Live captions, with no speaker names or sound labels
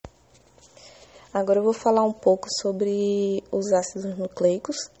Agora eu vou falar um pouco sobre os ácidos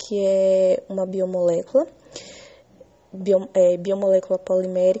nucleicos, que é uma biomolécula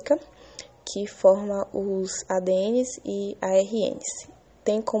polimérica que forma os ADNs e ARNs.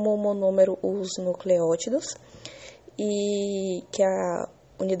 Tem como monômero os nucleótidos, e que é a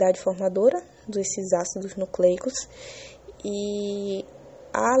unidade formadora desses ácidos nucleicos, e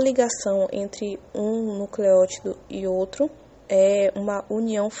a ligação entre um nucleótido e outro é uma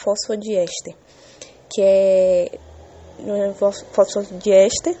união fosfodiéster, que é um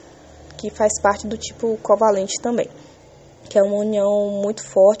fosfodiéster que faz parte do tipo covalente também, que é uma união muito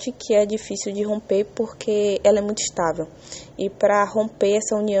forte que é difícil de romper porque ela é muito estável. E para romper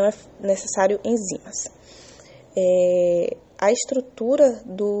essa união é necessário enzimas. A estrutura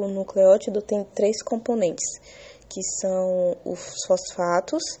do nucleótido tem 3 componentes, que são os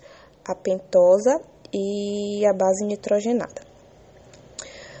fosfatos, a pentosa e a base nitrogenada.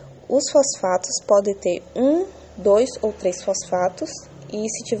 Os fosfatos podem ter 1, 2 ou 3 fosfatos, e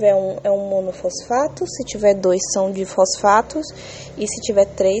se tiver 1 é um monofosfato, se tiver 2 são difosfatos e se tiver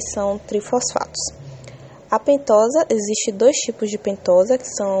 3 são trifosfatos. A pentosa, existe 2 tipos de pentosa, que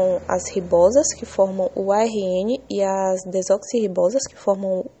são as ribosas, que formam o ARN, e as desoxirribosas, que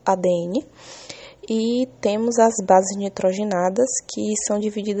formam o ADN. E temos as bases nitrogenadas, que são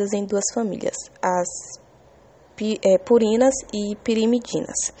divididas em 2 famílias, as purinas e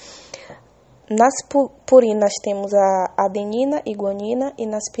pirimidinas. Nas purinas temos a adenina e guanina, e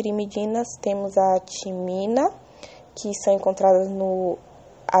nas pirimidinas temos a timina, que são encontradas no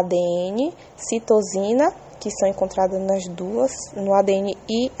ADN, citosina, que são encontradas nas duas, no ADN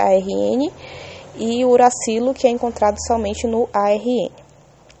e ARN, e uracilo, que é encontrado somente no ARN.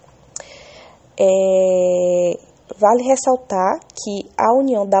 Vale ressaltar que a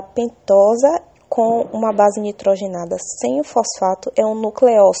união da pentosa com uma base nitrogenada sem o fosfato é um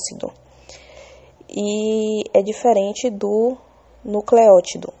nucleócido, e é diferente do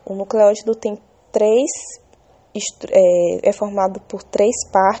nucleótido. O nucleótido tem é formado por 3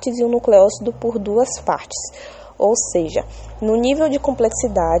 partes e o nucleócido por 2 partes. Ou seja, no nível de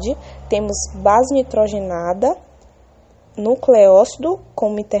complexidade, temos base nitrogenada, nucleócido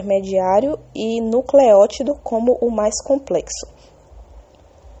como intermediário e nucleótido como o mais complexo.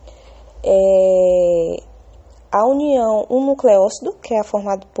 A união, um nucleócido, que é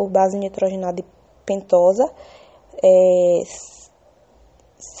formado por base nitrogenada e pentosa,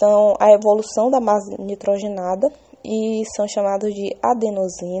 são a evolução da base nitrogenada e são chamados de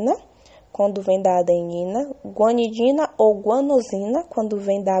adenosina, quando vem da adenina, guanidina ou guanosina, quando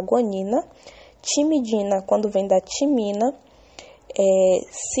vem da guanina, timidina, quando vem da timina,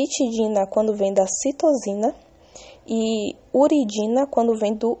 citidina, quando vem da citosina, e uridina, quando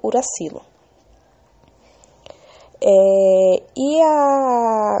vem do uracilo.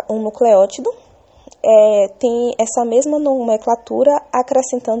 O nucleótido tem essa mesma nomenclatura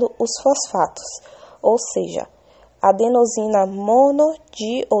acrescentando os fosfatos, ou seja, adenosina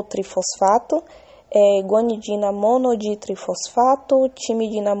monodi ou trifosfato, guanidina monoditrifosfato,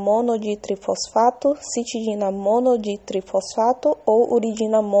 timidina monoditrifosfato, citidina monoditrifosfato ou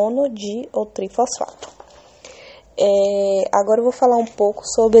uridina monodi ou trifosfato. Agora eu vou falar um pouco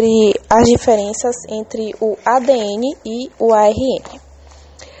sobre as diferenças entre o ADN e o ARN.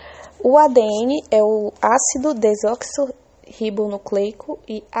 O ADN é o ácido desoxirribonucleico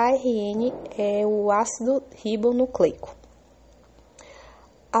e ARN é o ácido ribonucleico.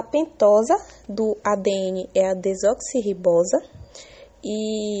 A pentosa do ADN é a desoxirribosa,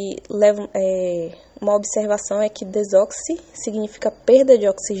 e uma observação é que desoxi significa perda de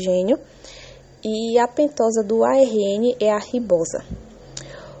oxigênio, e a pentosa do ARN é a ribosa.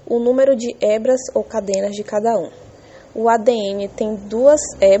 O número de hebras ou cadenas de cada um. O ADN tem 2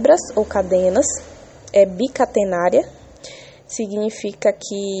 hebras ou cadenas, é bicatenária, significa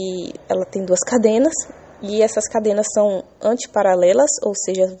que ela tem 2 cadenas, e essas cadenas são antiparalelas, ou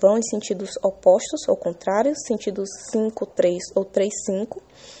seja, vão em sentidos opostos ou contrários, sentidos 5, 3 ou 3, 5.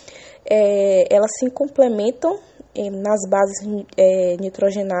 Elas se complementam nas bases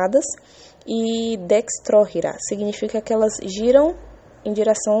nitrogenadas, e dextrógira significa que elas giram em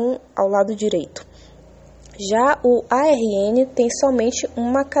direção ao lado direito. Já o ARN tem somente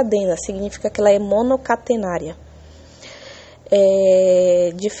uma cadena, significa que ela é monocatenária.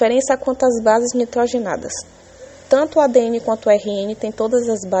 Diferença quanto às bases nitrogenadas. Tanto o ADN quanto o ARN têm todas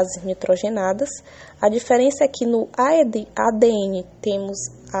as bases nitrogenadas. A diferença é que no ADN temos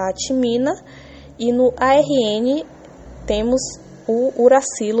a timina e no ARN temos o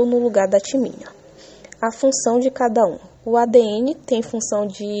uracilo no lugar da timina. A função de cada um. O ADN tem função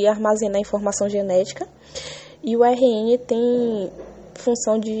de armazenar informação genética e o ARN tem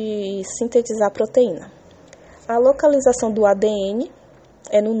função de sintetizar proteína. A localização do ADN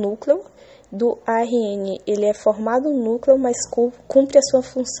é no núcleo, do ARN ele é formado no núcleo, mas cumpre a sua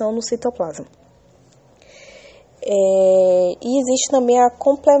função no citoplasma. E existe também a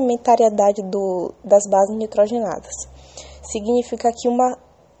complementariedade das bases nitrogenadas. Significa que uma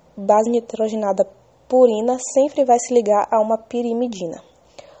base nitrogenada purina sempre vai se ligar a uma pirimidina.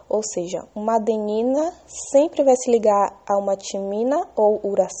 Ou seja, uma adenina sempre vai se ligar a uma timina ou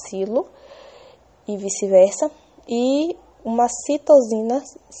uracilo e vice-versa. E uma citosina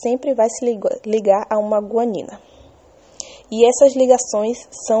sempre vai se ligar a uma guanina. E essas ligações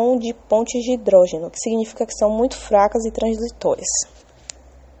são de pontes de hidrogênio, que significa que são muito fracas e transitórias.